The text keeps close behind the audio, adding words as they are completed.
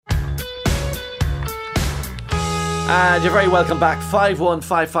And you're very welcome back.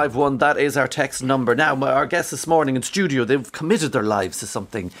 51551, that is our text number. Now, our guests this morning in studio, they've committed their lives to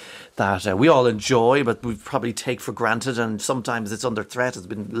something that we all enjoy, but we probably take for granted, and sometimes it's under threat. It's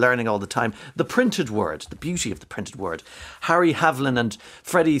been learning all the time. The printed word, the beauty of the printed word. Harry Havelin and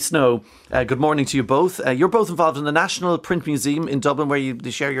Freddie Snowe, good morning to you both. You're both involved in the National Print Museum in Dublin, where you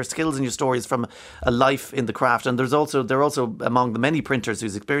share your skills and your stories from a life in the craft. And they're also among the many printers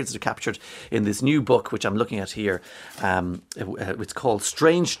whose experiences are captured in this new book, which I'm looking at here. It's called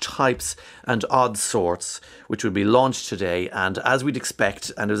Strange Types and Odd Sorts, which will be launched today. And as we'd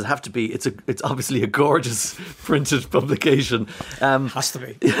expect, and it would have to be, it's obviously a gorgeous printed publication. Has to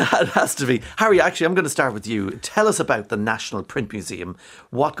be. Yeah, it has to be. Harry, actually, I'm going to start with you. Tell us about the National Print Museum,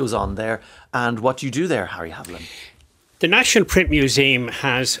 what goes on there, and what you do there, Harry Havelin. The National Print Museum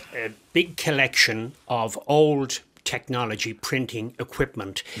has a big collection of old technology printing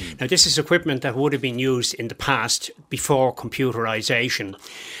equipment. Now, this is equipment that would have been used in the past before computerization.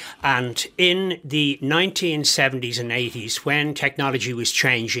 And in the 1970s and 80s, when technology was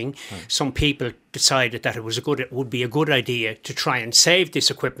changing, some people decided that it would be a good idea to try and save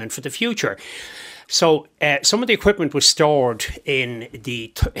this equipment for the future. So some of the equipment was stored in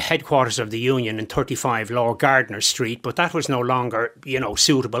the headquarters of the Union in 35 Lower Gardner Street, but that was no longer,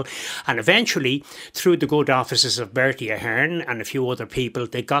 suitable. And eventually, through the good offices of Bertie Ahern and a few other people,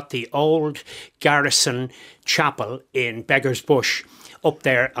 they got the old Garrison Chapel in Beggar's Bush up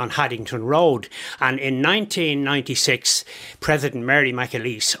there on Haddington Road. And in 1996, President Mary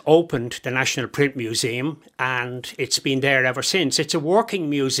McAleese opened the National Print Museum, and it's been there ever since. It's a working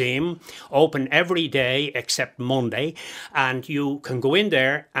museum, open every day except Monday, and you can go in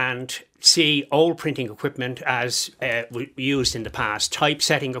there and see old printing equipment as used in the past,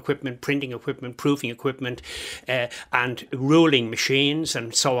 typesetting equipment, printing equipment, proofing equipment, and ruling machines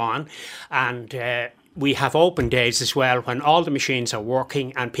and so on. And we have open days as well when all the machines are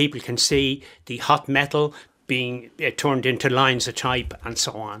working and people can see the hot metal being turned into lines of type and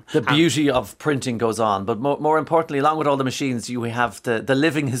so on. The beauty of printing goes on, but more importantly, along with all the machines, you have the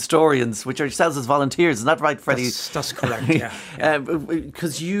living historians, which are yourselves as volunteers. Isn't that right, Freddie? That's correct, yeah.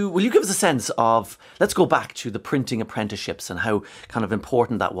 Because will you give us a sense of, let's go back to the printing apprenticeships and how kind of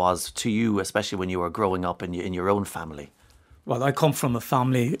important that was to you, especially when you were growing up in your own family. Well, I come from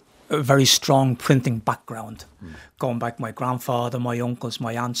a very strong printing background. Going back, my grandfather, my uncles,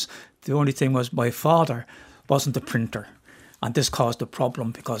 my aunts. The only thing was my father wasn't a printer. And this caused a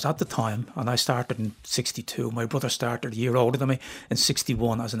problem because at the time, and I started in 62, my brother started a year older than me in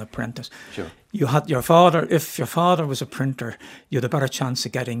 61 as an apprentice. Sure. You had if your father was a printer, you had a better chance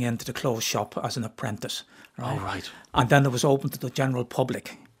of getting into the clothes shop as an apprentice. Right? Oh, right. And then it was open to the general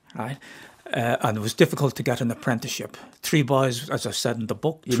public, right? And it was difficult to get an apprenticeship. 3 boys, as I said in the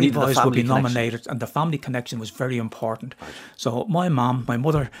book, 3 boys would be nominated, and the family connection was very important. Right. So my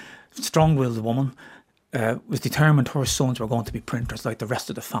mother, strong-willed woman, was determined her sons were going to be printers like the rest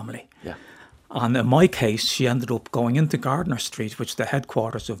of the family. Yeah. And in my case, she ended up going into Gardner Street, which is the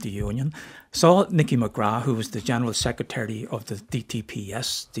headquarters of the union, saw Nicky McGrath, who was the General Secretary of the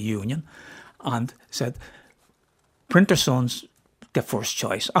DTPS, the union, and said, printer sons get first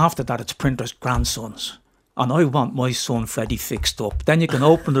choice. After that, it's printers' grandsons. And I want my son Freddie fixed up. Then you can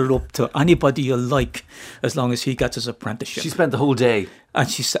open it up to anybody you like, as long as he gets his apprenticeship. She spent the whole day. And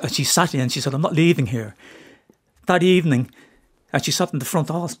she sat in and she said, I'm not leaving here. That evening, and she sat in the front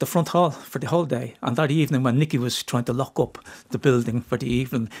hall for the whole day. And that evening, when Nicky was trying to lock up the building for the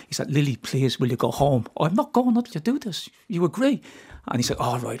evening, he said, Lily, please, will you go home? I'm not going until you do this. You agree? And he said,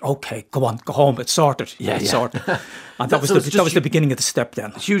 all right, okay, go on, go home, it's sorted. It's sorted. And that was the beginning of the step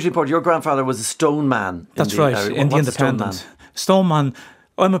then. Hugely important. Your grandfather was a stone man. That's right, in the Independent. Stone man,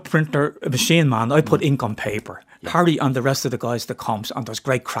 I'm a printer, a machine man. I put ink on paper. Yeah. Harry and the rest of the guys, the comps, and there's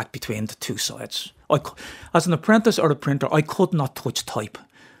great crack between the two sides. As an apprentice or a printer, I could not touch type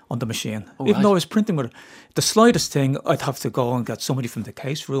on the machine. Even though I was printing with it. The slightest thing, I'd have to go and get somebody from the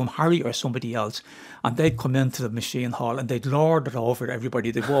case room, Harry or somebody else, and they'd come into the machine hall and they'd lord it over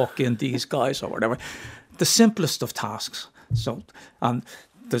everybody. They'd walk in, these guys or whatever. The simplest of tasks. So, and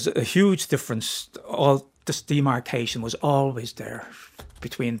there's a huge difference. All this demarcation was always there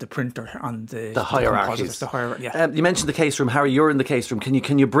between the printer and the hierarchies. Yeah. You mentioned the case room. Harry, you're in the case room.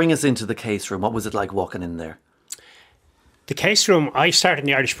 Can you bring us into the case room? What was it like walking in there? The case room, I started in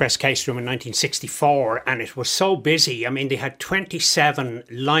the Irish Press case room in 1964, and it was so busy. I mean, they had 27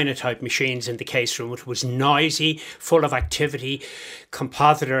 linotype machines in the case room. It was noisy, full of activity,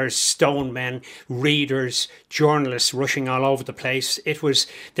 compositors, stonemen, readers, journalists rushing all over the place. It was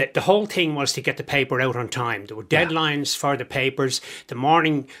the whole thing was to get the paper out on time. There were deadlines for the papers. The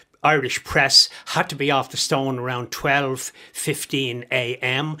morning Irish press had to be off the stone around 12:15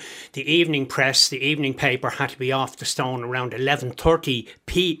 a.m. The evening press, the evening paper, had to be off the stone around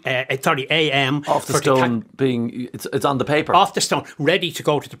 11:30 a.m. Off the stone being it's on the paper. Off the stone, ready to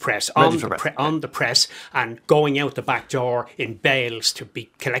go to the press, on the press, and going out the back door in bales to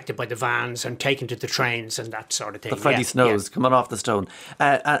be collected by the vans and taken to the trains and that sort of thing. The Freddie Snows coming off the stone,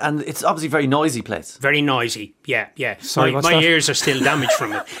 and it's obviously a very noisy place. Very noisy, yeah. Sorry, my ears are still damaged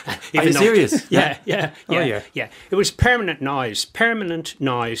from it. Are you serious? Yeah. It was permanent noise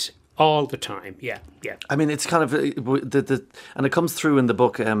all the time. Yeah. I mean, it's kind of and it comes through in the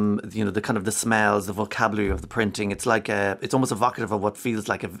book. The kind of the smells, the vocabulary of the printing. It's like it's almost evocative of what feels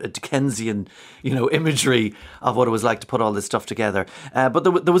like a Dickensian, imagery of what it was like to put all this stuff together. But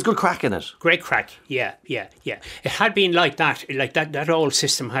there was good crack in it. Great crack. Yeah. It had been like that. Like that old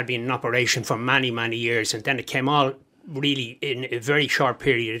system had been in operation for many, many years, and then it came all. Really, in a very short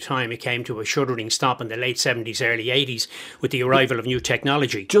period of time, it came to a shuddering stop in the late 70s, early 80s with the arrival of new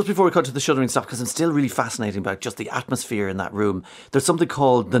technology. Just before we cut to the shuddering stop, because I'm still really fascinated about just the atmosphere in that room, there's something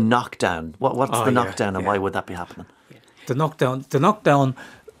called the knockdown. What's the knockdown and why would that be happening? Yeah. The knockdown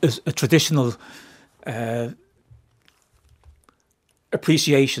is a traditional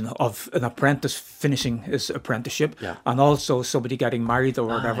appreciation of an apprentice finishing his apprenticeship and also somebody getting married or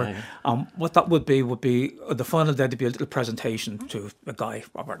whatever. What that would be the final day, there'd be a little presentation to a guy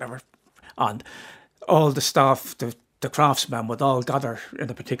or whatever, and all the staff, the craftsmen would all gather in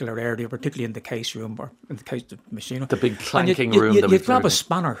a particular area, particularly in the case room or in the case of the machine. The big clanking room. You'd grab a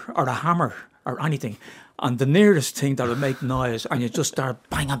spanner or a hammer or anything, and the nearest thing that would make noise, and you just start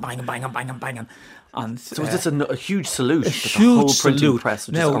banging. And so was this a huge salute? A huge salute. Press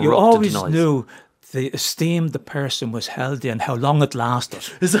now, you always knew the esteem the person was held in, how long it lasted.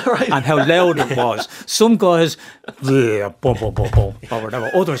 Is that right? And how loud it was. Some guys, boom, or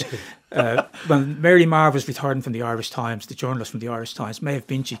whatever. Others, when Mary Marr was returning from the Irish Times, the journalist from the Irish Times, Maeve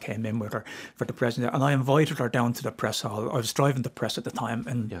Binchy came in with her for the president, and I invited her down to the press hall. I was driving the press at the time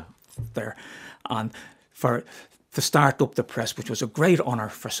there. And to start up the press, which was a great honour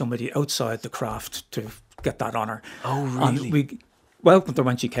for somebody outside the craft to get that honour. Oh, really? And we welcomed her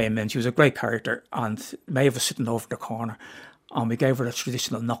when she came in. She was a great character, and Maeve was sitting over the corner, and we gave her a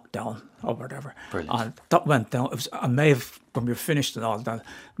traditional knockdown or whatever. Brilliant. And that went down. And Maeve, when we were finished and all that,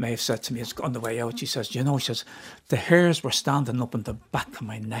 Maeve said to me, on the way out, she says, she says, the hairs were standing up on the back of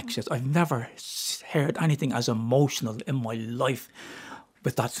my neck. She says, I've never heard anything as emotional in my life.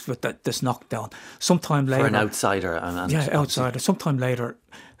 With this knockdown. Sometime later, for an outsider, outsider. Sometime later,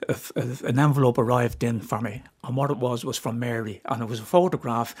 an envelope arrived in for me, and what it was from Mary, and it was a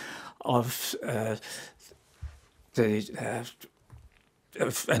photograph of an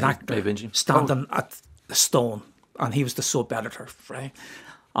actor standing at the stone, and he was the sub-editor, right?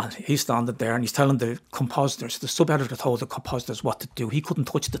 And he's standing there and he's telling the compositors, the sub-editor told the compositors what to do. He couldn't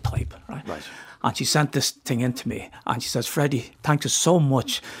touch the type, right? And she sent this thing in to me and she says, Freddie, thank you so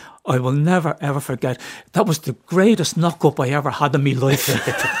much. I will never, ever forget. That was the greatest knock-up I ever had in my life.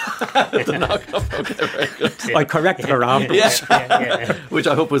 The knock-up, okay, very good. I corrected her afterwards. Which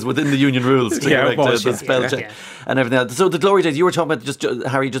I hope was within the union rules to correct the spell check and everything else. So the glory days, you were talking about,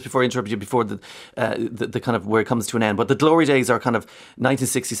 Harry, just before I interrupted you, before the kind of where it comes to an end, but the glory days are kind of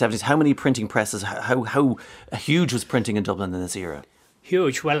 1960s, 70s. How many printing presses, how huge was printing in Dublin in this era?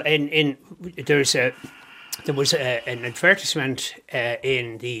 Huge. Well, there was an advertisement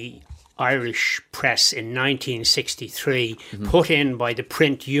in the Irish press in 1963 put in by the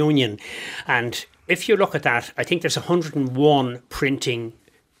print union, and if you look at that, I think there's 101 printing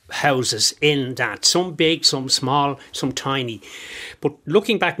houses in that, some big, some small, some tiny. But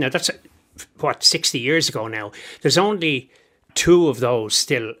looking back now, that's 60 years ago now, there's only 2 of those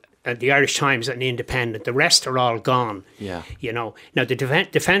still. The Irish Times and the Independent, the rest are all gone. Yeah. Now the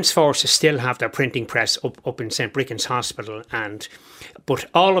Defence Forces still have their printing press up in St. Bricken's Hospital, but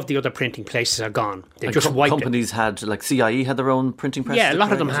all of the other printing places are gone. They just wiped companies had, like CIE had their own printing press. Yeah, a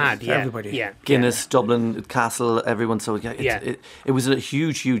lot of them had. Yeah, everybody. Yeah, Guinness, Dublin, Castle, everyone. So it was a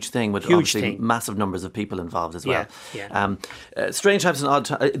huge thing with obviously massive numbers of people involved as well. Strange Times and Odd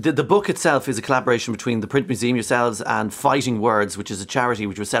Times. The book itself is a collaboration between the Print Museum, yourselves, and Fighting Words, which is a charity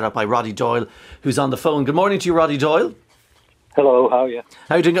which was set up by Roddy Doyle, who's on the phone. Good morning to you, Roddy Doyle. Hello, how are you?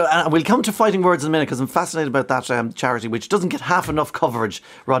 How are you doing? We'll come to Fighting Words in a minute because I'm fascinated about that charity, which doesn't get half enough coverage,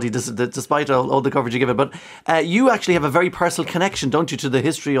 Roddy, despite all the coverage you give it. But you actually have a very personal connection, don't you, to the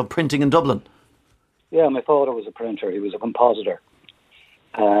history of printing in Dublin? Yeah, my father was a printer. He was a compositor.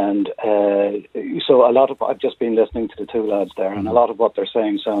 And so I've just been listening to the 2 lads there, and a lot of what they're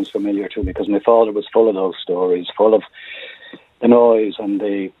saying sounds familiar to me because my father was full of those stories, full of the noise and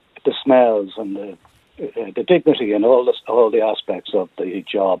the the smells and the dignity and all the aspects of the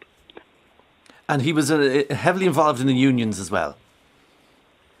job. And he was heavily involved in the unions as well.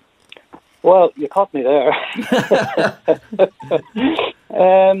 Well, you caught me there.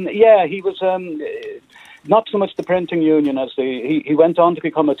 Yeah, he was not so much the printing union as he went on to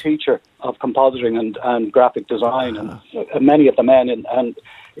become a teacher of compositing and graphic design, and many of the men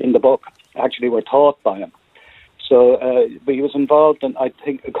in the book actually were taught by him. So but he was involved, and I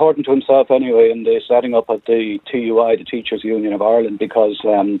think, according to himself anyway, in the setting up of the TUI, the Teachers Union of Ireland, because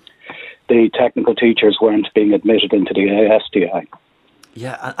the technical teachers weren't being admitted into the ASTI.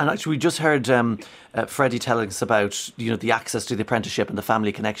 Yeah, and actually we just heard Freddie telling us about the access to the apprenticeship and the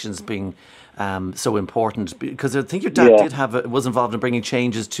family connections being so important, because I think your dad was involved in bringing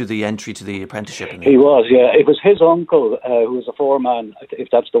changes to the entry to the apprenticeship. He was, yeah. It was his uncle, who was a foreman, if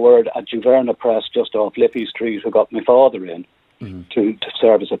that's the word, at Juverna Press just off Liffey Street, who got my father in to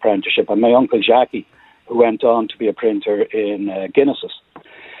serve as apprenticeship, and my uncle Jackie, who went on to be a printer in Guinness's.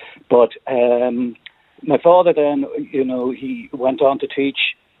 But my father then, he went on to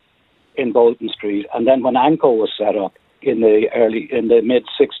teach in Bolton Street, and then when ANCO was set up in the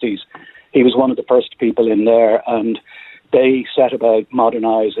mid-60s, he was one of the first people in there, and they set about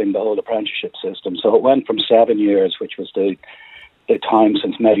modernising the whole apprenticeship system. So it went from 7 years, which was the time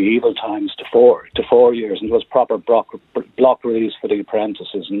since medieval times, to 4 years, and it was proper block release for the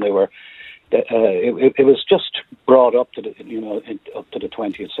apprentices, and they were. It was just brought up to up to the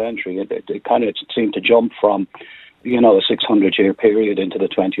 20th century. It kind of seemed to jump from, a 600-year period into the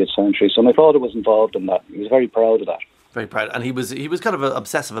 20th century. So my father was involved in that. He was very proud of that. Very proud, and he was kind of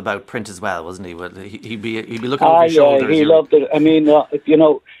obsessive about print as well, wasn't he? He'd be looking over his shoulder. Yeah, he loved it. I mean,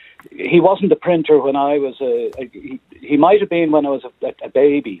 he wasn't a printer when I was he might have been when I was a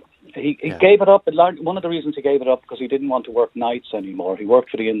baby. He gave it up. One of the reasons he gave it up because he didn't want to work nights anymore. He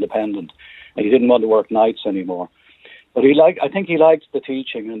worked for the Independent, and he didn't want to work nights anymore. But I think he liked the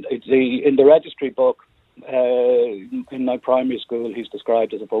teaching, and in the registry book in my primary school, he's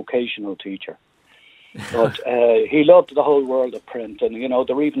described as a vocational teacher. But he loved the whole world of print, and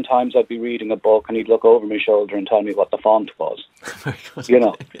there were even times I'd be reading a book and he'd look over my shoulder and tell me what the font was.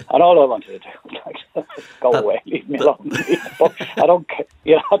 And all I wanted to do was go away, leave me alone. I don't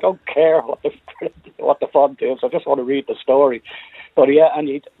care what the font is. I just want to read the story. But yeah, and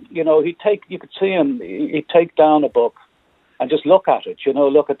you could see him. He'd take down a book and just look at it.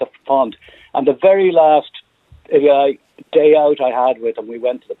 Look at the font. And the very last day out I had with him, we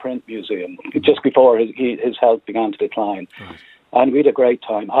went to the print museum just before his health began to decline, and we had a great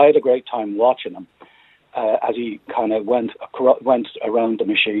time. I had a great time watching him as he kind of went around the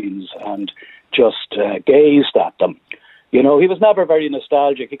machines and just gazed at them. He was never very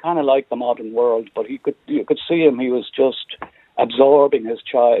nostalgic. He kind of liked the modern world, but you could see him. He was just absorbing his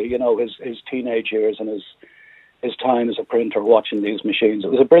his teenage years and his time as a printer watching these machines. It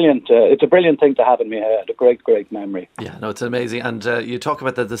was it's a brilliant thing to have in my head, a great, great memory. Yeah, no, it's amazing. And you talk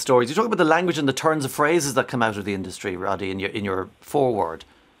about the stories, you talk about the language and the turns of phrases that come out of the industry, Roddy, in your foreword.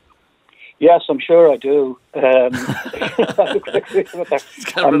 Yes, I'm sure I do. I'm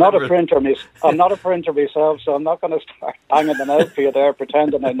not a printer myself, so I'm not going to start hanging them out for you there,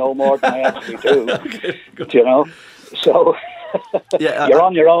 pretending I know more than I actually do. Okay, good. So yeah, you're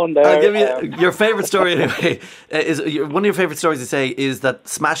on your own there. I'll give you your favourite story anyway. One of your favourite stories, you say, is that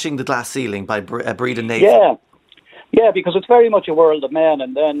Smashing the Glass Ceiling by Breed and Nathan. Yeah, because it's very much a world of men,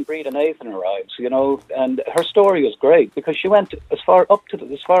 and then Breed and Nathan arrives, and her story is great because she went as far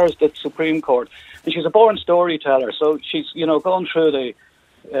as the Supreme Court, and she's a born storyteller. So she's going through the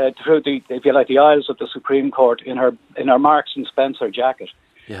if you like the aisles of the Supreme Court in her Marks and Spencer jacket,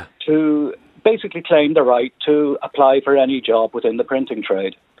 to basically claim the right to apply for any job within the printing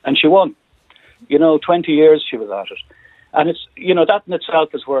trade, and she won. 20 years she was at it, and it's that in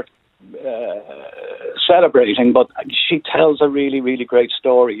itself is worth celebrating. But she tells a really, really great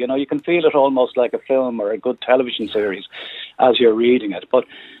story. You can feel it almost like a film or a good television series as you're reading it. But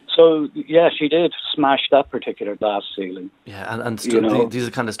so yeah, she did smash that particular glass ceiling. Yeah, and these are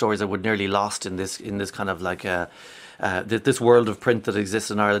the kind of stories that would nearly lost in this kind of like this world of print that exists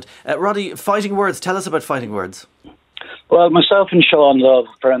in Ireland. Roddy, Fighting Words. Tell us about Fighting Words. Well, myself and Sean Love,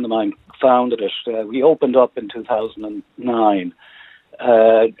 a friend of mine, founded it. We opened up in 2009.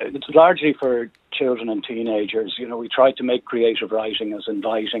 It's largely for children and teenagers. We try to make creative writing as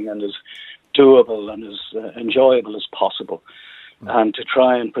inviting and as doable and as enjoyable as possible, and to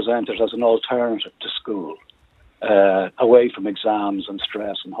try and present it as an alternative to school, away from exams and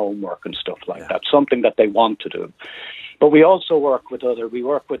stress and homework and stuff like that. Something that they want to do. But we also work with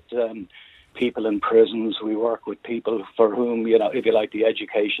people in prisons. We work with people for whom, if you like, the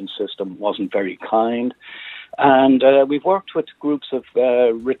education system wasn't very kind. And we've worked with groups of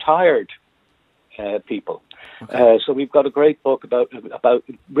retired people. Okay. So we've got a great book about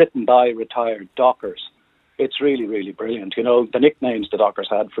written by retired dockers. It's really, really brilliant. The nicknames the dockers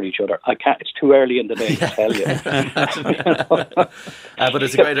had for each other. It's too early in the day to tell you. But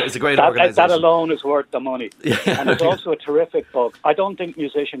it's a great organisation. That alone is worth the money. And it's also a terrific book. I don't think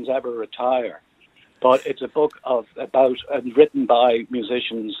musicians ever retire, but it's a book about written by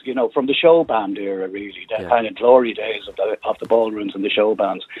musicians, from the show band era, really, the kind of glory days of the ballrooms and the show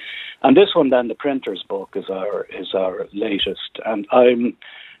bands. And this one, then, the printer's book, is our latest. And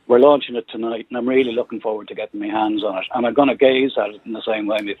we're launching it tonight, and I'm really looking forward to getting my hands on it. And I'm going to gaze at it in the same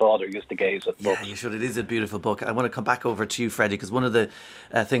way my father used to gaze at books. Yeah, you should. It is a beautiful book. I want to come back over to you, Freddie, because one of the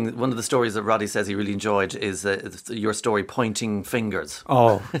stories that Roddy says he really enjoyed is your story, Pointing Fingers.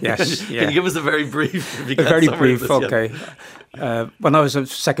 Oh, yes. Can you give us a very brief? Okay. When I was a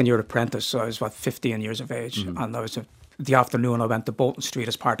second-year apprentice, so I was 15 years of age, and I was the afternoon I went to Bolton Street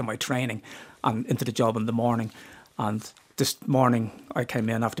as part of my training, and into the job in the morning, and this morning I came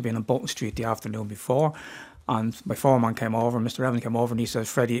in after being on Bolton Street the afternoon before, and my foreman came over, Mr. Evan came over, and he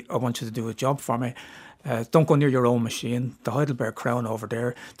says, "Freddie, I want you to do a job for me. Don't go near your own machine. The Heidelberg Crown over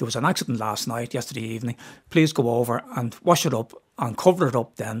there was an accident yesterday evening. Please go over and wash it up and cover it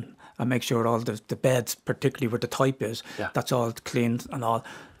up then, and make sure all the beds, particularly where the type is, that's all cleaned and all.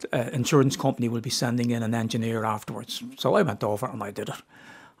 Insurance company will be sending in an engineer afterwards." So I went over and I did it.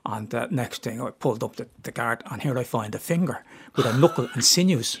 And next thing, I pulled up the guard, and here I find a finger with a knuckle and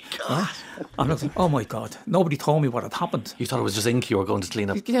sinews. Right? And I was like, oh my God, nobody told me what had happened. You thought it was just ink you were going to clean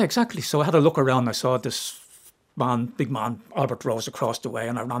up? Yeah, exactly. So I had a look around, and I saw this big man, Albert Rose, across the way,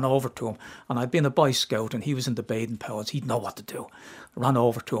 and I ran over to him. And I'd been a Boy Scout, and he was in the bathing powers. He'd know what to do. I ran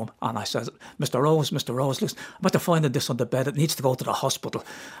over to him, and I said, Mr. Rose, listen, I'm about to find this on the bed. It needs to go to the hospital.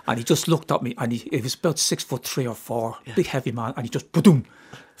 And he just looked at me, and he was about 6'3" or 4", big heavy man, and he just, boom,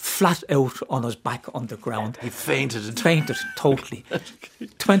 flat out on his back on the ground. He fainted. Fainted, totally.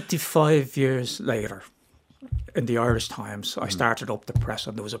 25 years later, in the Irish Times, I started up the press,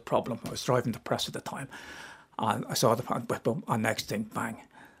 and there was a problem. I was driving the press at the time, and I saw and next thing, bang,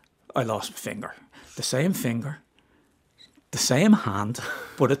 I lost my finger. The same finger, the same hand,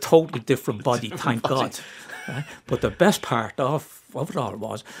 but a totally different body, thank God. But the best part of it all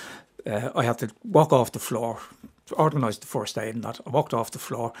was, I had to walk off the floor, organised the first aid and that. I walked off the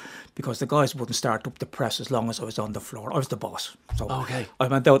floor because the guys wouldn't start up the press as long as I was on the floor. I was the boss. So I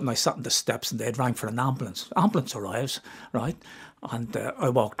went out and I sat on the steps, and they'd rang for an ambulance. Ambulance arrives, right? And I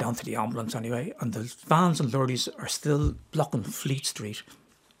walked down to the ambulance anyway, and the vans and lorries are still blocking Fleet Street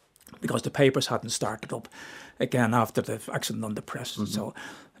because the papers hadn't started up again after the accident on the press. Mm-hmm. So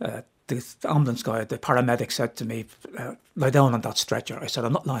the ambulance guy, the paramedic, said to me, lie down on that stretcher. I said,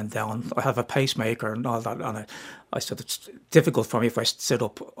 I'm not lying down. I have a pacemaker and all that. And I said, it's difficult for me if I sit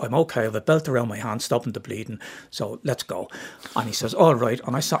up. I'm okay. I have a belt around my hand, stopping the bleeding. So let's go. And he says, all right.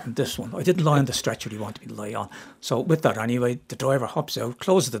 And I sat in this one. I didn't lie on the stretcher he wanted me to lie on. So with that anyway, the driver hops out,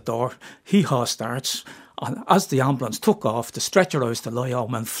 closes the door. Hee-haw starts. And as the ambulance took off, the stretcher I was to lie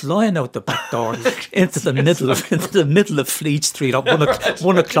on went flying out the back door into the middle of Fleet Street at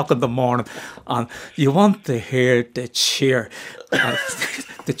 1 o'clock in the morning. And you want to hear the cheer.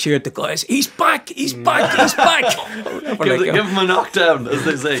 The guys, he's back. Give him a knockdown, as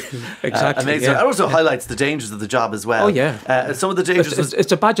they say. Exactly. Amazing. Yeah. It also highlights the dangers of the job as well. Oh yeah. Some of the dangers.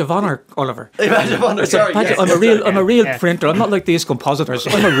 It's a badge of honour, Oliver. A badge of honour. Sorry. I'm a real printer. I'm not like these compositors.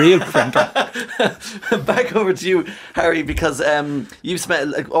 I'm a real printer. Back over to you, Harry, because you've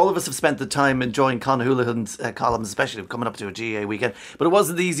spent, all of us have spent the time enjoying Con Houlihan's columns, especially coming up to a GA weekend. But it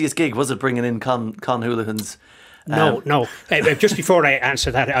wasn't the easiest gig, was it, bringing in Con Houlihan's? No. Just before I answer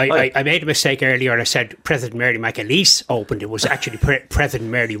that, I made a mistake earlier. I said President Mary McAleese opened. It was actually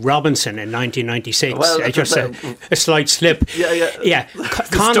President Mary Robinson in 1996. Well, just a slight slip. Yeah.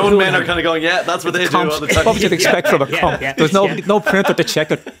 The stone men are kind of going, yeah, that's what they do all the time. What would you expect from a comp? There's no printer to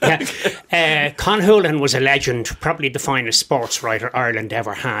check it. Con Houlihan was a legend, probably the finest sports writer Ireland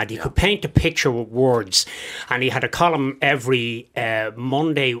ever had. He could paint a picture with words, and he had a column every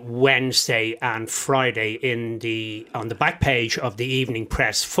Monday, Wednesday and Friday on the back page of the Evening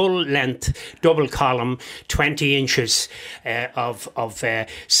Press, full length double column, 20 inches of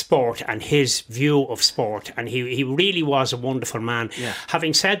sport and his view of sport, and he really was a wonderful man.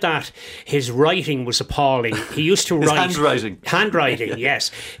 Having said that, his writing was appalling. He used to write handwriting.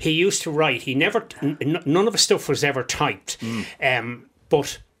 Yes, he used to write. He never, none of his stuff was ever typed,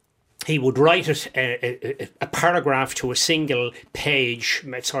 but he would write it a paragraph to a single page,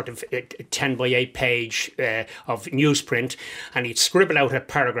 sort of a 10 by 8 page of newsprint, and he'd scribble out a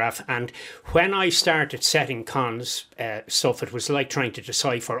paragraph. And when I started setting Con's stuff, it was like trying to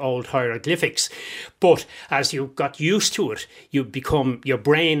decipher old hieroglyphics. But as you got used to it, your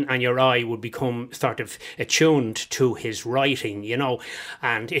brain and your eye would become sort of attuned to his writing,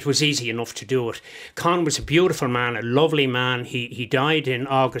 and it was easy enough to do it. Con was a beautiful man, a lovely man. He died in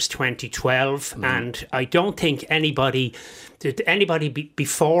August 2012, and I don't think anybody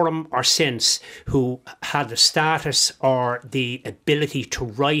before him or since who had the status or the ability to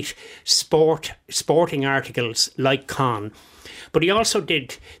write sporting articles like Con. But he also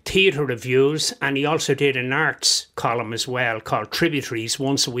did theatre reviews, and he also did an arts column as well called Tributaries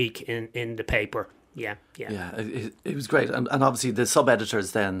once a week in the paper. Yeah. It was great, and obviously the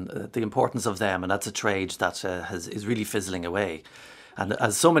sub-editors then, the importance of them, and that's a trade that is really fizzling away, and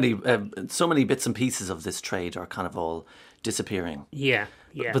as so many bits and pieces of this trade are kind of all disappearing. Yeah.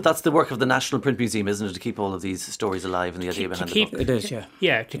 But that's the work of the National Print Museum, isn't it, to keep all of these stories alive and the idea behind the book? It is, yeah.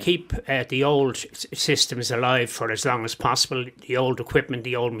 Yeah, to keep the old systems alive for as long as possible, the old equipment,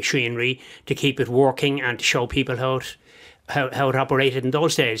 the old machinery, to keep it working and to show people how it operated in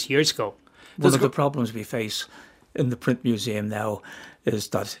those days, years ago. One of the problems we face in the print museum now is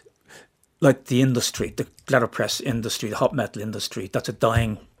that, like the industry, the letterpress industry, the hot metal industry, that's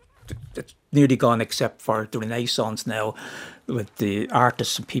it's nearly gone, except for the Renaissance now with the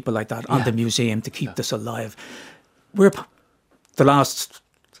artists and people like that and the museum to keep this alive. We're the last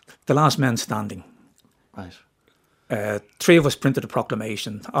men standing. Right. 3 of us printed a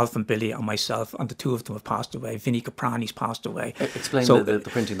proclamation, Alf and Billy and myself, and the 2 of them have passed away. Vinnie Caprani's passed away. Explain the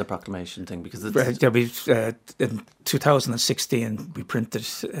printing the proclamation thing, because it's... in 2016 we printed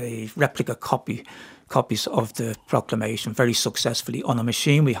a replica copies of the proclamation very successfully on a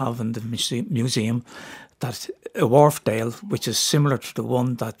machine we have in the museum, that a Wharfdale, which is similar to the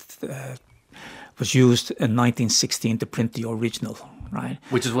one that was used in 1916 to print the original. Right.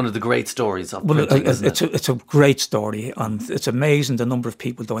 Which is one of the great stories of printing, isn't it? It's a great story, and it's amazing the number of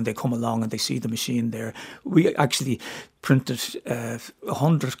people, though, when they come along and they see the machine there. We actually printed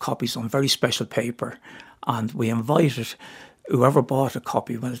 100 copies on very special paper, and we invited whoever bought a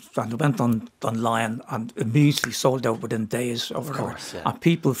copy went online and immediately sold out within days. Of course, yeah. And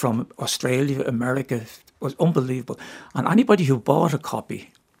people from Australia, America, it was unbelievable. And anybody who bought a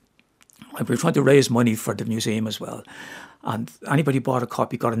copy, we were trying to raise money for the museum as well, and anybody who bought a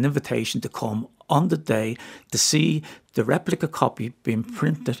copy got an invitation to come on the day to see the replica copy being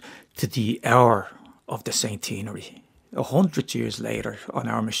printed to the hour of the centenary. 100 years later on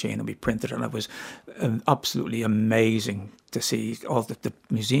our machine, and we printed it, and it was absolutely amazing to see. All that the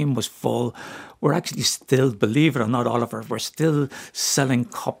museum was full. We're actually still, believe it or not, Oliver, we're still selling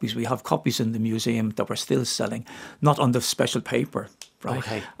copies. We have copies in the museum that we're still selling, not on the special paper, right?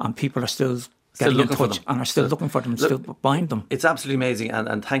 Okay. And people are still getting in touch and are still looking for them, still buying them. It's absolutely amazing,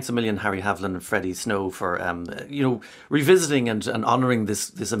 and thanks a million, Harry Havelin and Freddie Snowe, for revisiting and honouring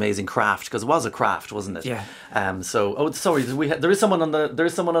this amazing craft, because it was a craft, wasn't it? Yeah. There is someone on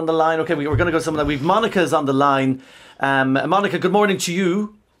the line. Okay, we're going to go to someone. We've Monica's on the line. Monica, good morning to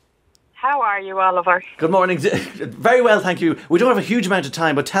you. How are you, Oliver? Good morning. Very well, thank you. We don't have a huge amount of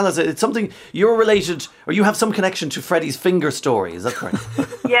time, but tell us, it's something you're related, or you have some connection to Freddie's finger story, is that correct?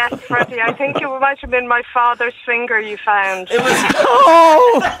 Yes, Freddie, I think it might have been my father's finger you found. It was...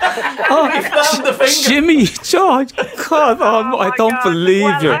 You found the finger. Jimmy, George, God, I don't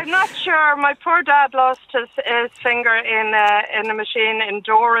believe you. I'm not sure. My poor dad lost his finger in a machine in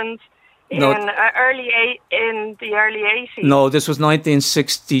Doran's. In the early 80s. No, this was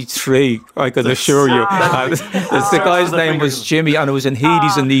 1963, I can assure you. The guy's name was Jimmy, and it was in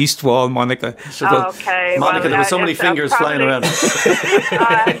Healy's in the East Wall, Monica. Okay. Monica, there were so many fingers flying around.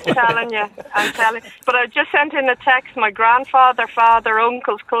 I'm telling you. But I just sent in a text. My grandfather, father,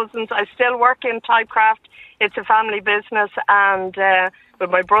 uncles, cousins, I still work in typecraft. It's a family business, and with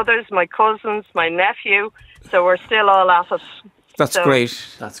my brothers, my cousins, my nephew, so we're still all at it. That's great.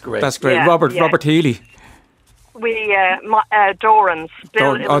 Yeah, Robert Healy. We Doran's.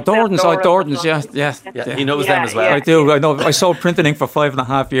 Doran's, yeah. He knows them as well. I do. I know. I sold printing ink for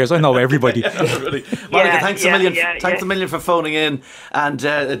 5.5 years. I know everybody. Monica, thanks a million for phoning in. And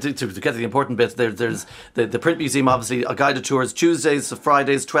to get to the important bit, there's the Print Museum, obviously, guided tours Tuesdays to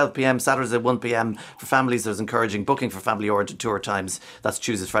Fridays, 12 p.m, Saturdays at 1 p.m. For families, there's encouraging booking for family-oriented tour times. That's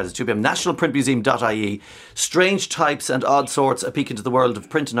Tuesdays, Fridays, 2 p.m. nationalprintmuseum.ie. Strange Types and Odd Sorts, a peek into the world of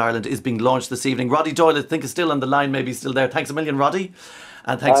print in Ireland, is being launched this evening. Roddy Doyle, I think, is still on the line, maybe still there. Thanks a million, Roddy.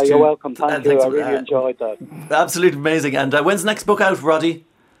 And thanks you're welcome. Thank you. I really enjoyed that. Absolutely amazing. And when's the next book out, Roddy?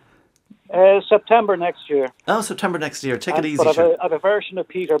 September next year. Oh, September next year. Take it easy. But I've a version of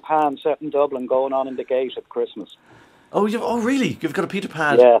Peter Pan set in Dublin going on in the gate at Christmas. Oh, really? You've got a Peter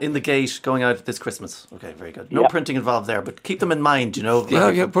Pan in the gate going out this Christmas. Okay, very good. No printing involved there, but keep them in mind, you know.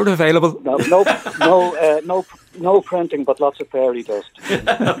 Yeah, we're available. No printing, but lots of fairy dust.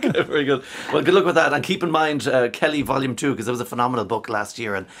 Okay, very good. Well, good luck with that. And keep in mind Kelly Volume 2, because it was a phenomenal book last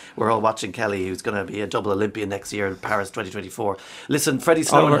year, and we're all watching Kelly, who's going to be a double Olympian next year in Paris 2024. Listen, Freddie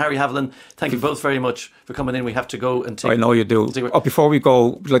Snowe and Harry Havelin, thank you both very much for coming in. We have to go and take... I know you do. Before we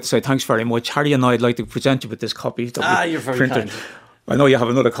go, I'd like to say thanks very much. Harry and I'd like to present you with this copy. You're very kind. I know you have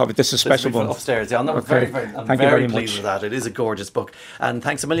another copy. This is a special one. Upstairs. Yeah, I'm very pleased much with that. It is a gorgeous book. And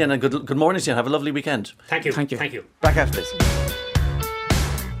thanks a million, and good morning to you. Have a lovely weekend. Thank you. Thank you. Back after this.